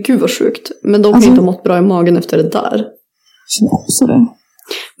 Men gud vad sjukt. Men de kan inte ha mått bra i magen efter det där. Jag känner också det.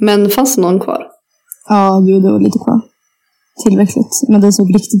 Men fanns det någon kvar? Ja, det var lite kvar. Tillräckligt. Men den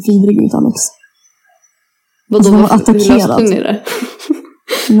såg riktigt vidrig ut, Alex. Vadå, alltså, hur löste ni det?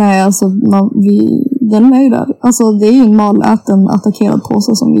 Nej, alltså den är ju där. Alltså det är ju en maläten attackerad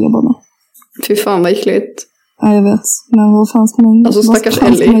påse som vi jobbar med. Fy fan vad äckligt. Ja, jag vet. Men vad fan ska man, alltså, vad ska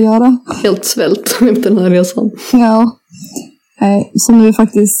man göra? Helt svält efter den här resan. Ja. Nej, så nu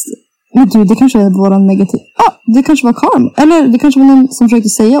faktiskt... Men du, det kanske är våran negativ... det kanske var karm. Eller det kanske var någon som försökte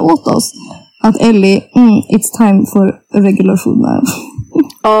säga åt oss att Ellie, it's time for regular food now.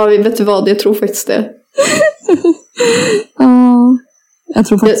 Ja, vet du vad? Jag tror faktiskt det. Jag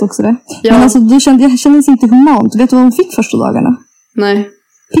tror faktiskt också det. Ja. Men alltså, jag kändes inte humant. Vet du vad hon fick första dagarna? Nej.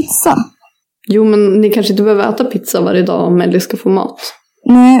 Pizza. Jo, men ni kanske inte behöver äta pizza varje dag om Ellie ska få mat.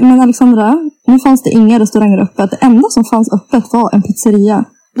 Nej, men Alexandra, nu fanns det inga restauranger öppet. Det enda som fanns öppet var en pizzeria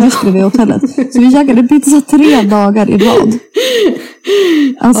just bredvid hotellet. Så vi käkade pizza 3 dagar i rad.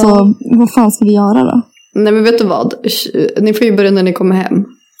 Alltså, vad fan ska vi göra då? Nej, men vet du vad? Ni får ju börja när ni kommer hem.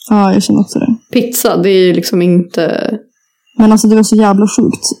 Ja, jag känner också det. Pizza, det är ju liksom inte... Men alltså, det var så jävla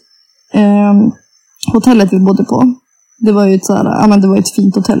sjukt. Hotellet vi bodde på, det var ju ett, det var ett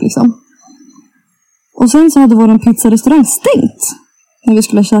fint hotell liksom. Och sen så hade vår pizzarestaurang stängt när vi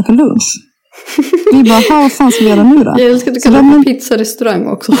skulle käka lunch. Vi bara, vad fan ska vi göra nu då? Jag älskar att du kallar det pizzarestaurang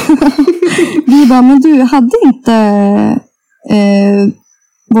också. Vi bara, men du, hade inte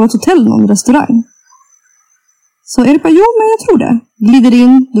vårt hotell någon restaurang? Så är det bara, jo men jag tror det. Glider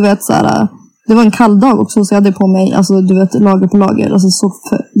in, du vet så här. Det var en kall dag också så jag hade på mig, alltså du vet, lager på lager. Alltså så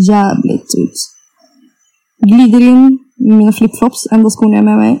för jävligt ut. Glider in med mina flipflops, enda skon jag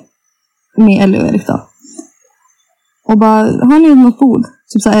med mig. Med Ellie och Erik då. Och bara, har ni något bord?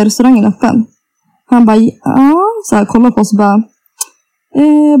 Typ så här, är restaurangen öppen? Han bara, ja. Så här, kollar på oss och bara,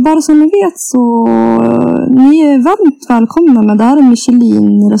 bara så ni vet så ni är varmt välkomna, men det här är en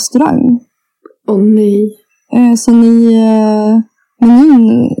Michelin-restaurang. Åh nej. Så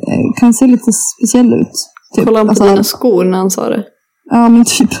menyn kan se lite speciell ut. Typ. Kolla på dina skor när han sa det. Ja, men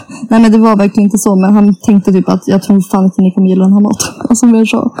typ. Nej, men det var verkligen inte så. Men han tänkte typ att jag tror fan inte ni kommer gilla den här maten. Alltså mer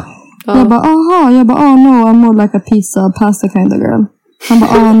så. Ja. Jag bara, oh no, I'm more like a pizza, pasta kind of girl. Han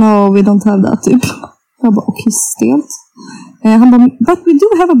bara, oh no, we don't have that, typ. Jag bara, okej, stelt. Han bara, but we do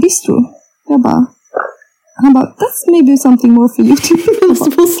have a bistro. Han bara, that's maybe something more for you.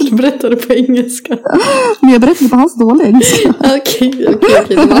 Måste du berätta det på engelska? Men jag berättade på hans dåliga engelska. Okej,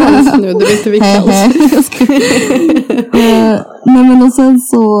 det var hans nu, det var inte vilka alls. Nej, men och sen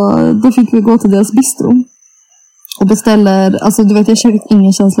så, då fick vi gå till deras bistro. Och beställer, alltså du vet, jag kände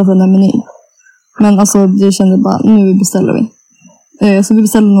ingen känsla för den här menyn. Men alltså, jag kände bara, nu beställer vi. Så vi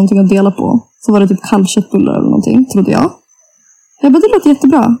beställde någonting att dela på. Så var det typ kallköttbullar eller någonting, trodde jag. Jag bara, det låter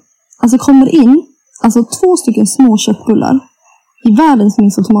jättebra. Alltså kommer in, alltså 2 stycken små köttbullar. I världens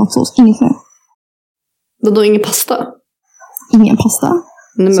minsta tomatsås, inget mer. Då ingen pasta? Ingen pasta.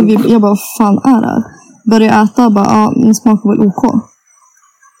 Nej, så jag bara, vad fan är det här? Börjar äta och bara, ja, min smak var väl OK.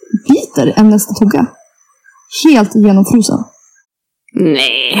 Biter en nästa tugga. Helt genomfrusen.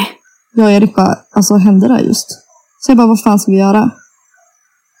 Nej. Jag och Erik bara, alltså hände det just? Så jag bara, vad fan ska vi göra?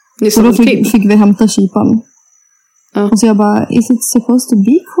 Så då fick vi hämta kypan. Och så jag bara, is it supposed to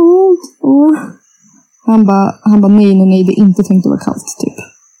be cold? Or? Han bara, nej, det är inte tänkt att vara kallt, typ.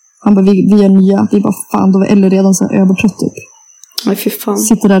 Han bara, vi är nya. Vi bara, fan, då var Ellie redan så här övertrött, typ. Nej, fy fan.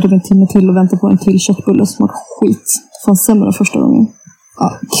 Sitter där typ en timme till och väntar på en till köttbulle som var skit. Fan sämre första gången.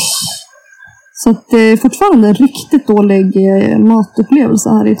 Ja. Så att det är fortfarande en riktigt dålig matupplevelse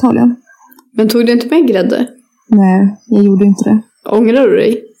här i Italien. Men tog du inte med grädde? Nej, jag gjorde inte det. Ångrar du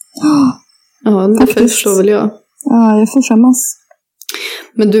dig? Ja, det förstår väl jag. Ja, jag får skämmas.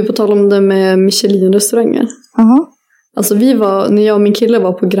 Men du, på tal om det med Michelin-restauranger. Aha. Alltså när jag och min kille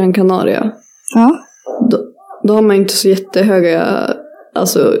var på Gran Canaria. Ja. Då har man inte så jättehöga,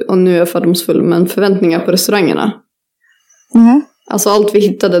 alltså, och nu är jag fördomsfull, men förväntningar på restaurangerna. Mhm. Alltså allt vi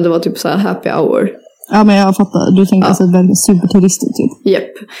hittade, det var typ så här happy hour. Ja, men jag fattar. Du tänkte alltså väldigt superturistigt typ.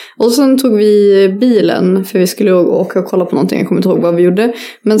 Japp. Och sen tog vi bilen, för vi skulle åka och kolla på någonting. Jag kommer inte ihåg vad vi gjorde.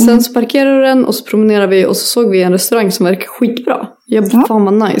 Men sen så parkerade vi den och så promenerade vi. Och så såg vi en restaurang som verkar skitbra. Jag bara, fan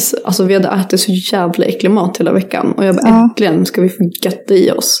vad nice. Alltså vi hade ätit så jävla äcklig mat hela veckan. Och jag bara, äntligen ska vi få götta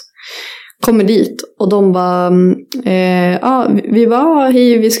i oss. Kommer dit och de bara, vi bara,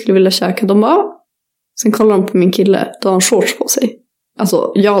 hej, vi skulle vilja käka. De bara, Sen kollar de på min kille, då har han shorts på sig.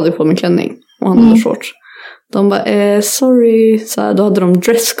 Alltså jag hade på min klänning och han hade shorts. De bara, sorry, så här, då hade de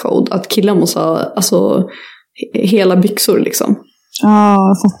dresscode att killar måste ha alltså hela byxor liksom. Ja,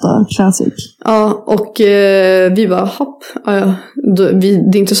 jag fattar. Classic. Ja, och vi bara, hopp. Det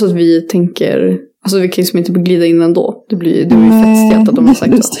är inte så att vi tänker, alltså vi kan ju som inte glida in ändå. Det var ju fett stelt att de har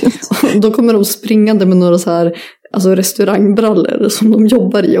sagt så. Då kommer de springande med några så här, alltså restaurangbrallor som de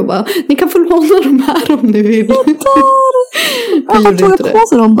jobbar i och bara, ni kan få låna de här om ni vill. Vad tog jag på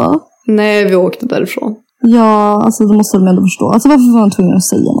sig dem då? Nej, vi åkte därifrån. Ja, alltså det måste de ändå förstå. Alltså varför var man tvungen att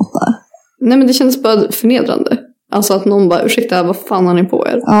säga något där? Nej, men det kändes bara förnedrande. Alltså att någon bara, ursäkta, vad fan har ni på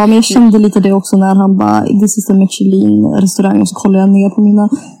er? Ja, men jag kände lite det också när han bara, this is a Michelin-restaurang. Och så kollade jag ner på mina,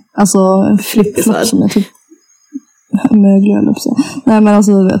 alltså flip-flops som jag typ möglig eller så. Nej, men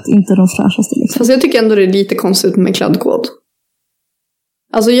alltså du vet, inte de fräschaste liksom. Fast jag tycker ändå det är lite konstigt med kladdkod.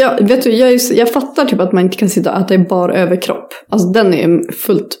 Alltså jag fattar typ att man inte kan sitta och äta i bar överkropp. Alltså den är jag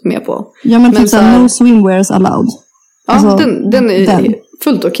fullt med på. Ja, men typ såhär, no swimwears allowed. Ja, alltså, den är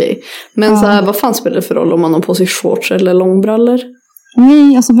fullt okej. Men så här, vad fan spelar det för roll om man har på sig shorts eller långbrallor?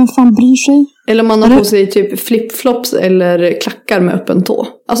 Nej, alltså vem fan bryr sig? Eller om man har på sig typ flipflops eller klackar med öppen tå.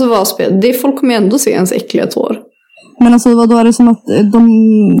 Alltså vad spelar det? Folk kommer ändå se ens äckliga tår. Men alltså vad då är det som att de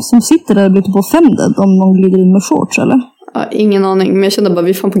som sitter där blir typ offended om någon glider in med shorts eller? Ja, ingen aning, men jag kände bara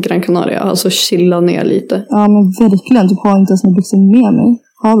vi fan på Gran Canaria, alltså chilla ner lite. Ja, men verkligen, typ har inte ens någon byxor med mig.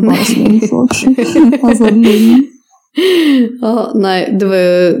 Har bara shorts. Alltså lugn. Ja, nej,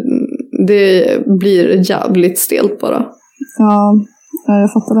 det blir jävligt stelt bara. Ja,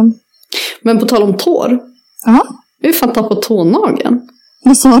 jag fattar den. Men på tal om tår. Ja. Jag har ju fan tappat tånageln.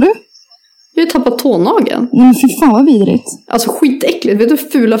 Vad sa du? Jag har ju tappat tånageln. Men fy fan vad vidrigt. Alltså skitäckligt. Vet du hur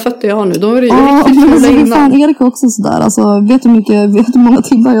fula fötter jag har nu? De var ju Ja, riktigt men fula alltså, innan. fan, Erik är också sådär. Alltså, vet du hur många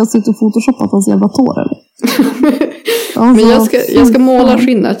timmar jag har suttit och photoshoppat hans jävla tår eller? Alltså, Men jag ska måla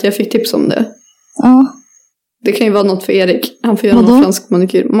skinnet. Jag fick tips om det. Ja. Det kan ju vara något för Erik. Han får göra någon fransk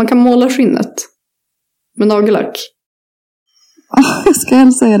manikyr. Man kan måla skinnet. Med nagellack. Jag ska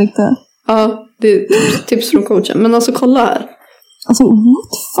hälsa Erik det. Ja, det är tips från coachen. Men alltså kolla här. Alltså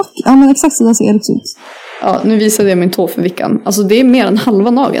what the fuck? Ja men exakt så där ser Erik ut. Ja, nu visade jag min tå för veckan. Alltså det är mer än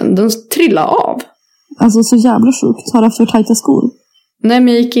halva nageln. Den trillar av. Alltså så jävla sjukt. Har du haft för tajta skor? Nej,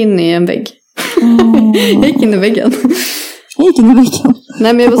 men jag gick in i en vägg. Jag gick in i väggen.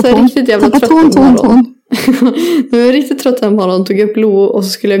 Nej, men jag var så här riktigt jävla trött den morgonen. Jag var riktigt trött den morgonen. Tog upp Lo och så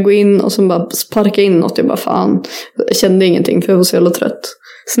skulle jag gå in och så bara sparka in något. Jag bara fan. Jag kände ingenting för jag var så jävla trött.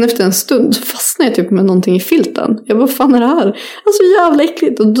 Sen efter en stund så fastnade jag typ med någonting i filten. Jag bara, vad fan är det här? Alltså jävla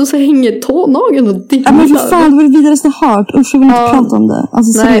äckligt. Och då så hänger tånageln och dinglar. Ja men för fan, det var det vidaraste jag hört. Usch, jag vill inte prata om det.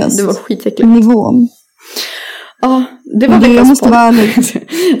 Alltså nej, seriöst. det var skitäckligt. Nivån. Ja, det var jag måste vara ärlig.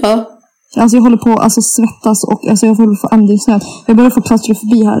 Ja. Alltså jag håller på att svettas och alltså, jag håller på att få andningsnöd. Jag börjar få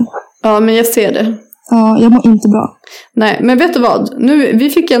klaustrofobi här. Ja, men jag ser det. Ja, jag mår inte bra. Nej, men vet du vad? Nu, vi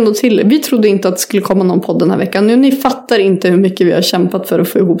fick ändå till. Vi trodde inte att det skulle komma någon podd den här veckan. Nu ni fattar inte hur mycket vi har kämpat för att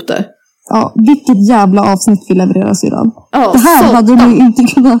få ihop det. Ja, vilket jävla avsnitt vi levererar syrran. Ja, det här hade du inte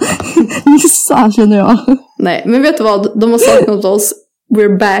kunnat missa, känner jag. Nej, men vet du vad? De har saknat oss.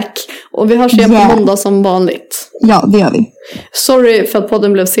 We're back. Och vi hörs igen på måndag som vanligt. Ja, det gör vi. Sorry för att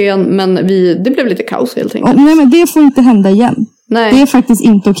podden blev sen, men det blev lite kaos helt enkelt. Nej, men det får inte hända igen. Nej. Det är faktiskt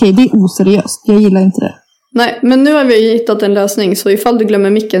inte okej. Det är oseriöst. Jag gillar inte det. Nej, men nu har vi hittat en lösning. Så ifall du glömmer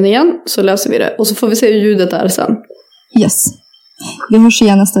micken igen så löser vi det. Och så får vi se hur ljudet är sen. Yes. Vi hörs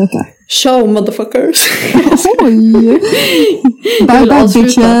igen nästa vecka. Ciao, motherfuckers. Oj. Bye bye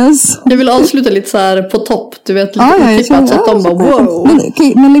bitches. Jag vill avsluta lite så här på topp. Du vet, lite ja, så att de bara wow.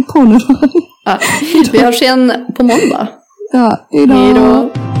 Men lägg på nu. Ja, vi hörs igen på måndag. Ja, hejdå.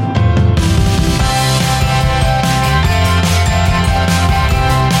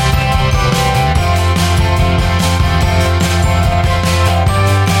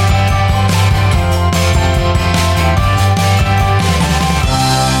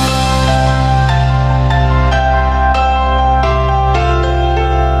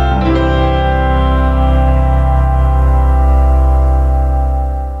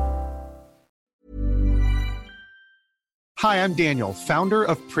 Hi, I'm Daniel, founder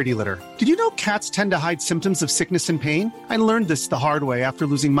of Pretty Litter. Did you know cats tend to hide symptoms of sickness and pain? I learned this the hard way after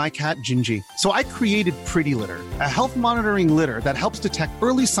losing my cat, Gingy. So I created Pretty Litter, a health monitoring litter that helps detect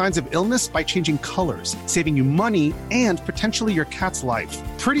early signs of illness by changing colors, saving you money and potentially your cat's life.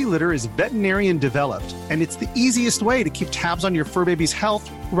 Pretty Litter is veterinarian developed, and it's the easiest way to keep tabs on your fur baby's health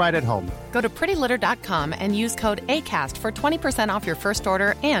right at home. Go to prettylitter.com and use code ACAST for 20% off your first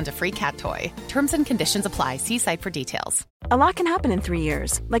order and a free cat toy. Terms and conditions apply. See site for details. A lot can happen in 3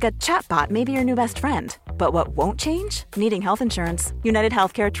 years, like a chatbot may be your new best friend. But what won't change? Needing health insurance. United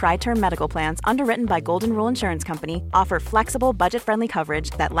Healthcare Tri-Term Medical Plans, underwritten by Golden Rule Insurance Company, offer flexible, budget-friendly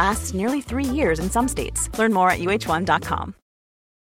coverage that lasts nearly 3 years in some states. Learn more at uh1.com.